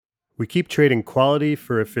We keep trading quality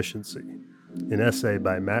for efficiency. An essay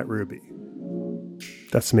by Matt Ruby.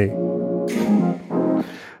 That's me.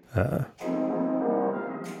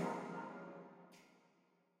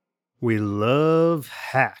 We love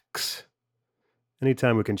hacks.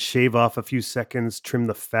 Anytime we can shave off a few seconds, trim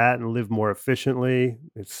the fat, and live more efficiently,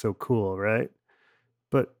 it's so cool, right?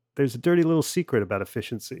 But there's a dirty little secret about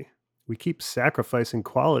efficiency. We keep sacrificing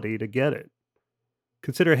quality to get it.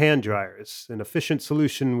 Consider hand dryers, an efficient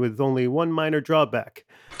solution with only one minor drawback.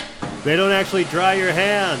 They don't actually dry your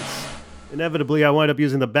hands. Inevitably, I wind up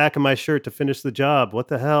using the back of my shirt to finish the job. What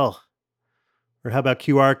the hell? Or how about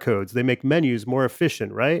QR codes? They make menus more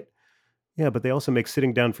efficient, right? Yeah, but they also make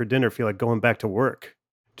sitting down for dinner feel like going back to work.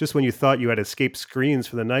 Just when you thought you had escaped screens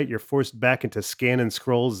for the night, you're forced back into scan and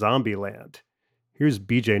scroll zombie land. Here's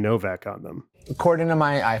BJ Novak on them. According to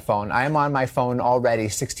my iPhone, I am on my phone already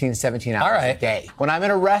 16, 17 hours a day. When I'm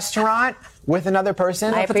in a restaurant with another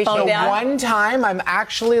person, one time I'm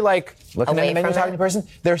actually like looking at the menu, talking to the person,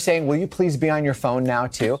 they're saying, will you please be on your phone now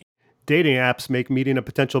too? Dating apps make meeting a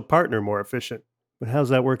potential partner more efficient. But how's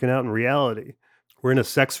that working out in reality? We're in a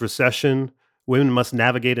sex recession. Women must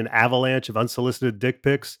navigate an avalanche of unsolicited dick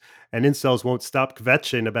pics, and incels won't stop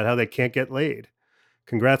kvetching about how they can't get laid.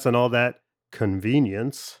 Congrats on all that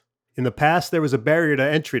convenience. In the past, there was a barrier to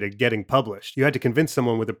entry to getting published. You had to convince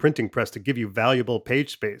someone with a printing press to give you valuable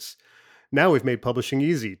page space. Now we've made publishing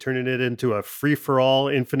easy, turning it into a free-for-all,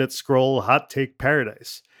 infinite scroll, hot take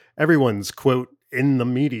paradise. Everyone's, quote, in the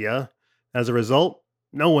media. As a result,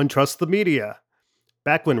 no one trusts the media.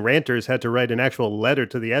 Back when ranters had to write an actual letter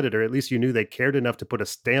to the editor, at least you knew they cared enough to put a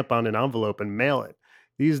stamp on an envelope and mail it.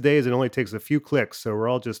 These days, it only takes a few clicks, so we're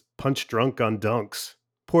all just punch drunk on dunks.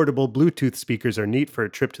 Portable Bluetooth speakers are neat for a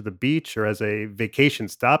trip to the beach or as a vacation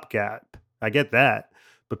stopgap. I get that.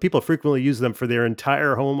 But people frequently use them for their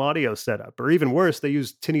entire home audio setup. Or even worse, they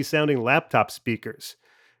use tinny-sounding laptop speakers.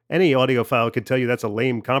 Any audiophile could tell you that's a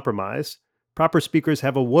lame compromise. Proper speakers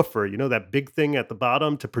have a woofer, that big thing at the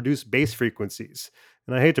bottom to produce bass frequencies.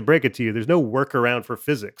 And I hate to break it to you, there's no workaround for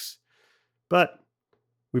physics. But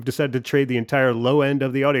we've decided to trade the entire low end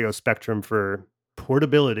of the audio spectrum for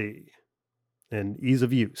portability and ease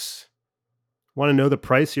of use. Want to know the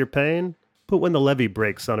price you're paying? Put when the levee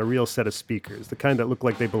breaks on a real set of speakers, the kind that look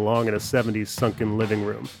like they belong in a 70s sunken living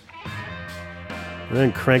room. And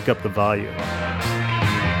then crank up the volume.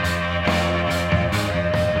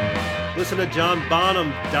 Listen to John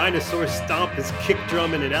Bonham dinosaur stomp his kick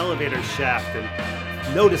drum in an elevator shaft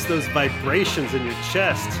and notice those vibrations in your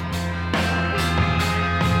chest.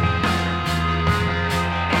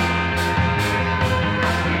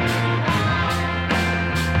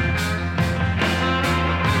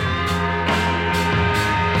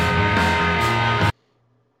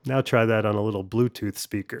 Now try that on a little Bluetooth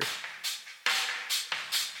speaker.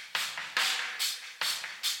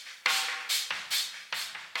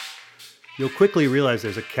 You'll quickly realize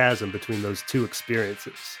there's a chasm between those two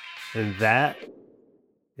experiences. And that,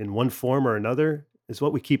 in one form or another, is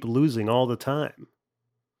what we keep losing all the time.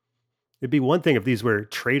 It'd be one thing if these were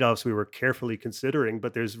trade-offs we were carefully considering,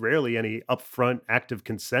 but there's rarely any upfront active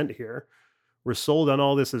consent here. We're sold on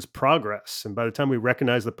all this as progress, and by the time we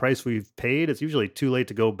recognize the price we've paid, it's usually too late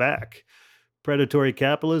to go back. Predatory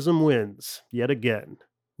capitalism wins, yet again.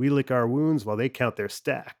 We lick our wounds while they count their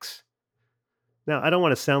stacks. Now, I don't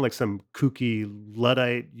want to sound like some kooky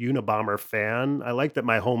Luddite Unabomber fan. I like that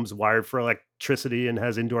my home's wired for electricity and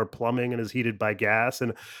has indoor plumbing and is heated by gas,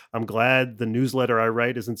 and I'm glad the newsletter I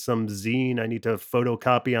write isn't some zine I need to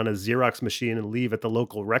photocopy on a Xerox machine and leave at the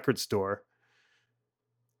local record store.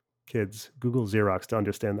 Kids, Google Xerox to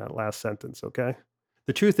understand that last sentence, okay?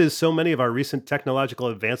 The truth is, so many of our recent technological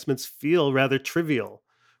advancements feel rather trivial.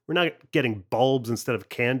 We're not getting bulbs instead of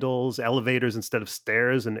candles, elevators instead of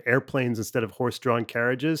stairs, and airplanes instead of horse-drawn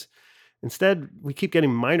carriages. Instead, we keep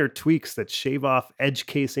getting minor tweaks that shave off edge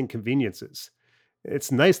case inconveniences.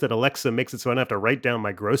 It's nice that Alexa makes it so I don't have to write down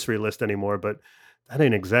my grocery list anymore, but that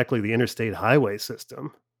ain't exactly the interstate highway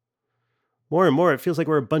system. More and more, it feels like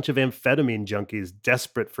we're a bunch of amphetamine junkies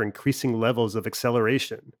desperate for increasing levels of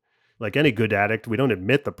acceleration. Like any good addict, we don't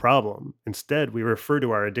admit the problem. Instead, we refer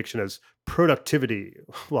to our addiction as productivity,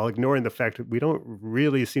 while ignoring the fact that we don't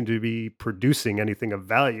really seem to be producing anything of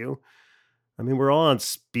value. I mean, we're all on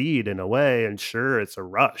speed in a way, and sure, it's a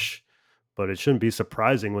rush, but it shouldn't be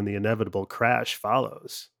surprising when the inevitable crash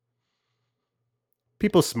follows.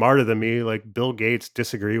 People smarter than me, like Bill Gates,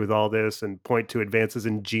 disagree with all this and point to advances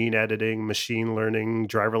in gene editing, machine learning,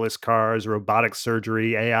 driverless cars, robotic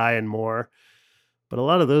surgery, AI, and more. But a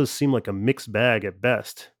lot of those seem like a mixed bag at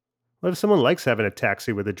best. What if someone likes having a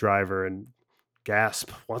taxi with a driver and, gasp,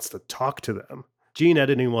 wants to talk to them? Gene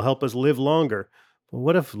editing will help us live longer. But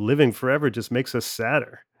what if living forever just makes us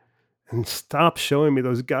sadder? And stop showing me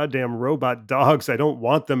those goddamn robot dogs. I don't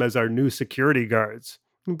want them as our new security guards.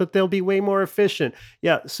 But they'll be way more efficient.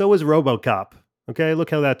 Yeah, so is RoboCop. Okay,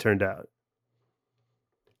 look how that turned out.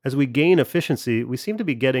 As we gain efficiency, we seem to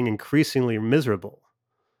be getting increasingly miserable.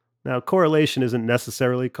 Now, correlation isn't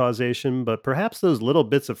necessarily causation, but perhaps those little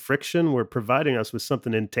bits of friction were providing us with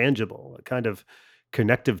something intangible, a kind of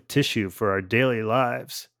connective tissue for our daily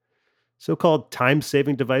lives. So called time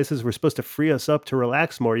saving devices were supposed to free us up to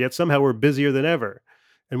relax more, yet somehow we're busier than ever.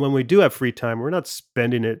 And when we do have free time, we're not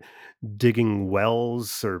spending it digging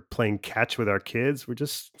wells or playing catch with our kids. We're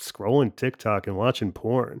just scrolling TikTok and watching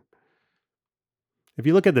porn. If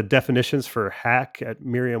you look at the definitions for hack at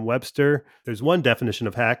Merriam Webster, there's one definition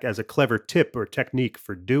of hack as a clever tip or technique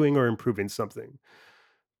for doing or improving something.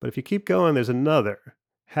 But if you keep going, there's another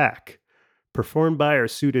hack, performed by or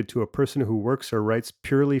suited to a person who works or writes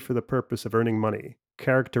purely for the purpose of earning money.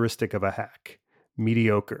 Characteristic of a hack,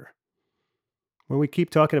 mediocre. When we keep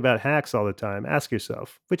talking about hacks all the time, ask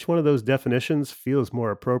yourself, which one of those definitions feels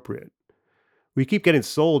more appropriate? We keep getting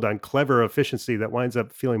sold on clever efficiency that winds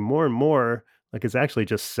up feeling more and more like it's actually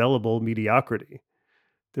just sellable mediocrity.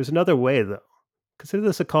 There's another way, though. Consider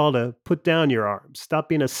this a call to put down your arms, stop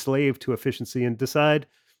being a slave to efficiency, and decide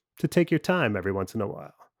to take your time every once in a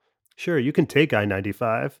while. Sure, you can take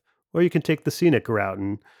I-95, or you can take the scenic route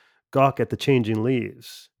and gawk at the changing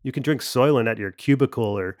leaves. You can drink Soylent at your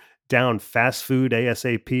cubicle or down fast food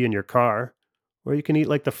ASAP in your car, or you can eat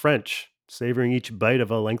like the French, savoring each bite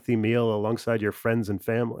of a lengthy meal alongside your friends and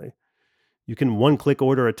family. You can one-click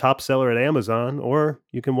order a top seller at Amazon, or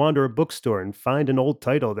you can wander a bookstore and find an old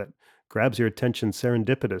title that grabs your attention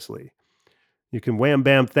serendipitously. You can wham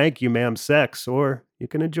bam thank you ma'am sex, or you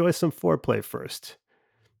can enjoy some foreplay first.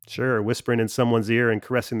 Sure, whispering in someone's ear and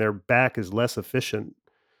caressing their back is less efficient,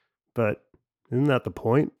 but isn't that the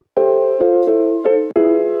point?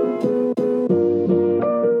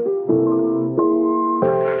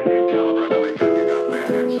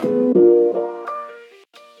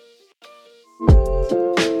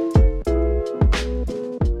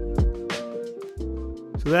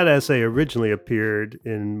 So that essay originally appeared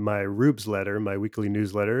in my Rubes letter, my weekly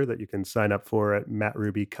newsletter that you can sign up for at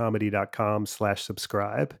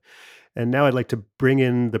mattrubycomedy.com/subscribe. And now I'd like to bring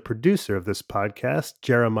in the producer of this podcast,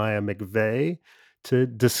 Jeremiah McVeigh, to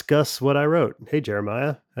discuss what I wrote. Hey,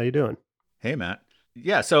 Jeremiah, how you doing? Hey, Matt.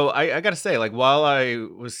 Yeah, so I got to say, like, while I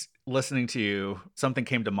was listening to you, something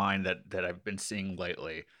came to mind that I've been seeing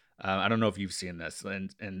lately. I don't know if you've seen this,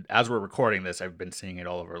 and as we're recording this, I've been seeing it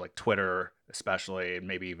all over, like Twitter, especially, and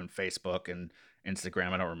maybe even Facebook and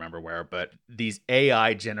Instagram. I don't remember where, but these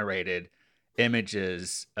AI generated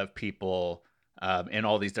images of people in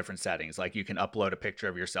all these different settings. Like you can upload a picture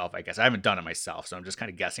of yourself. I guess I haven't done it myself, so I'm just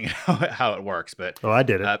kind of guessing how it works. But I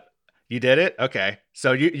did it. You did it? Okay,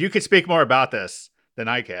 so you could speak more about this than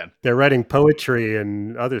I can. They're writing poetry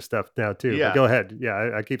and other stuff now too. Yeah. But go ahead.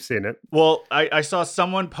 Yeah, I keep seeing it. Well, I saw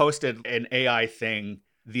someone posted an AI thing,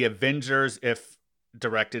 The Avengers, if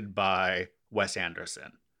directed by Wes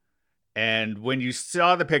Anderson. And when you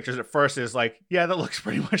saw the pictures at first, it's like, yeah, that looks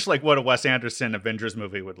pretty much like what a Wes Anderson Avengers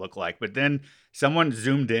movie would look like. But then someone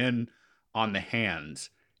zoomed in on the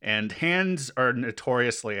hands. And hands are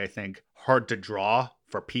notoriously, I think, hard to draw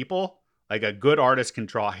for people. Like a good artist can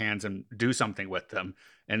draw hands and do something with them,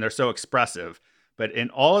 and they're so expressive. But in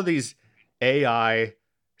all of these AI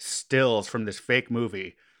stills from this fake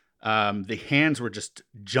movie, the hands were just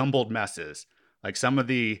jumbled messes. Like some of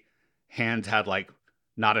the hands had like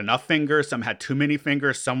not enough fingers, some had too many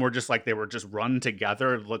fingers, some were just like they were just run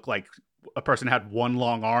together. It looked like a person had one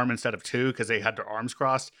long arm instead of two because they had their arms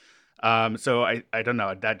crossed. So I don't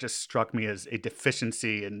know. That just struck me as a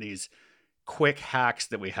deficiency in these quick hacks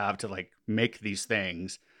that we have to like make these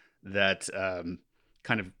things that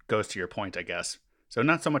kind of goes to your point, I guess. So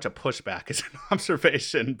not so much a pushback as an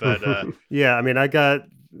observation, but yeah, I mean, I got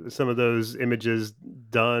some of those images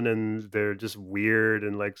done and they're just weird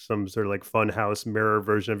and like some sort of like funhouse mirror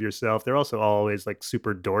version of yourself. They're also always like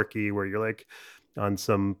super dorky where you're like on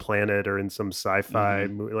some planet or in some sci-fi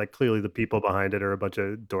movie. Like clearly the people behind it are a bunch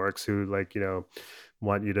of dorks who like, you know,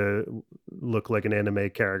 want you to look like an anime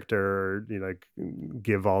character or, you know, like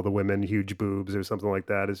give all the women huge boobs or something like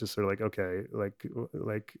that. It's just sort of like, okay,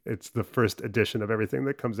 like it's the first edition of everything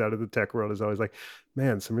that comes out of the tech world is always like,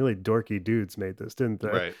 man, some really dorky dudes made this, didn't they?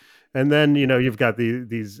 Right. And then, you know, you've got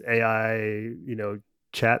these AI, you know,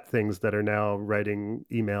 chat things that are now writing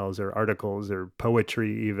emails or articles or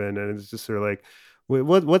poetry even. And it's just sort of like,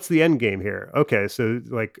 What's the end game here? Okay, so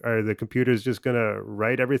like, are the computers just gonna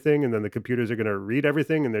write everything, and then the computers are gonna read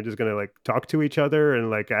everything, and they're just gonna like talk to each other, and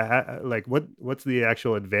like what's the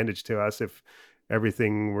actual advantage to us if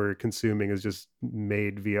everything we're consuming is just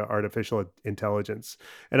made via artificial intelligence?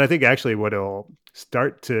 And I think actually what it'll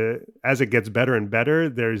start to, as it gets better and better,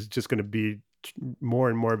 there's just going to be more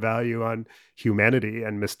and more value on humanity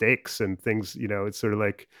and mistakes and things. It's sort of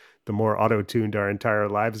like the more auto-tuned our entire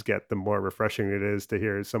lives get, the more refreshing it is to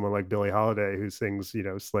hear someone like Billie Holiday who sings,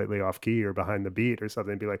 slightly off key or behind the beat or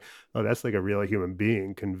something, be like, oh, that's like a real human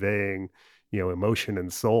being conveying, emotion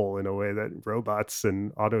and soul in a way that robots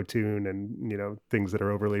and auto-tune and, things that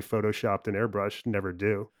are overly photoshopped and airbrushed never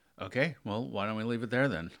do. Okay, well, why don't we leave it there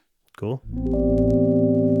then? Cool.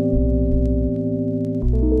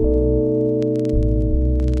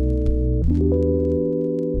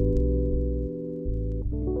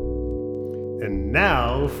 And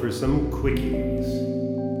now for some quickies.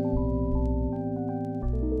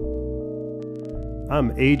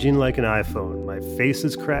 I'm aging like an iPhone. My face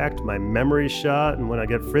is cracked, my memory's shot, and when I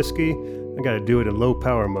get frisky, I gotta do it in low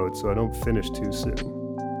power mode so I don't finish too soon.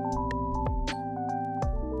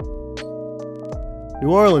 New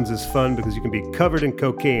Orleans is fun because you can be covered in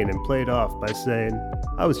cocaine and played off by saying,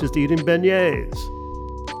 I was just eating beignets.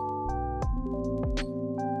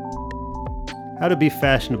 How to be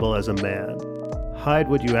fashionable as a man. Hide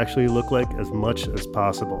what you actually look like as much as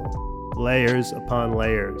possible. Layers upon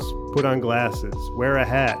layers. Put on glasses. Wear a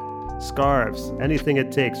hat. Scarves. Anything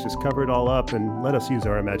it takes. Just cover it all up and let us use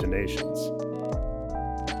our imaginations.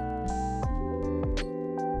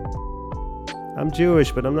 I'm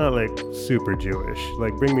Jewish, but I'm not like super Jewish.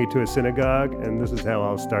 Like, bring me to a synagogue and this is how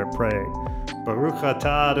I'll start praying. Baruch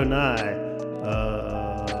atah Adonai.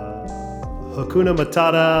 Hakuna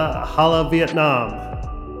Matata, Hala Vietnam.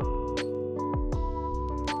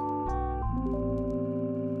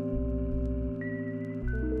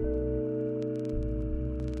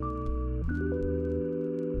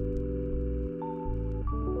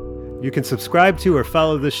 You can subscribe to or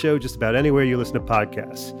follow this show just about anywhere you listen to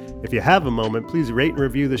podcasts. If you have a moment, please rate and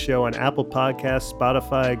review the show on Apple Podcasts,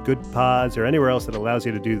 Spotify, Good Pods, or anywhere else that allows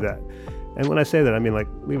you to do that. And when I say that, I mean like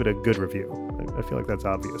leave it a good review. I feel like that's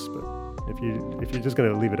obvious, but if you're just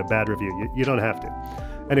going to leave it a bad review, you don't have to.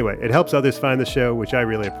 Anyway, it helps others find the show, which I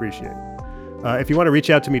really appreciate. If you want to reach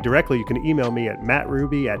out to me directly, you can email me at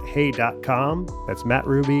mattruby@hey.com. That's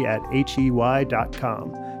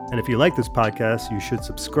mattruby@hey.com. And if you like this podcast, you should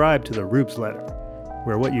subscribe to the Rubes Letter,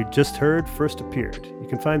 where what you just heard first appeared. You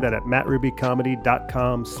can find that at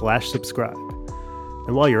mattrubycomedy.com/subscribe.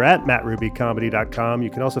 And while you're at mattrubycomedy.com, you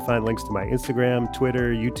can also find links to my Instagram,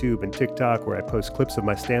 Twitter, YouTube, and TikTok, where I post clips of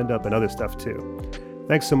my stand-up and other stuff too.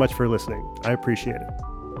 Thanks so much for listening. I appreciate it.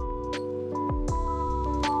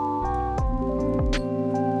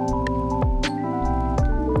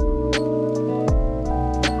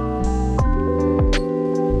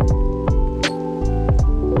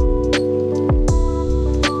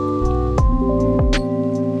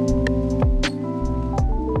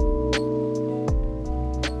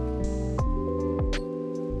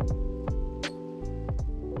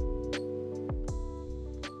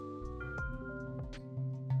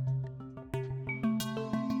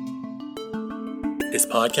 This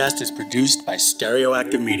podcast is produced by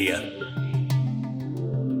Stereoactive Media.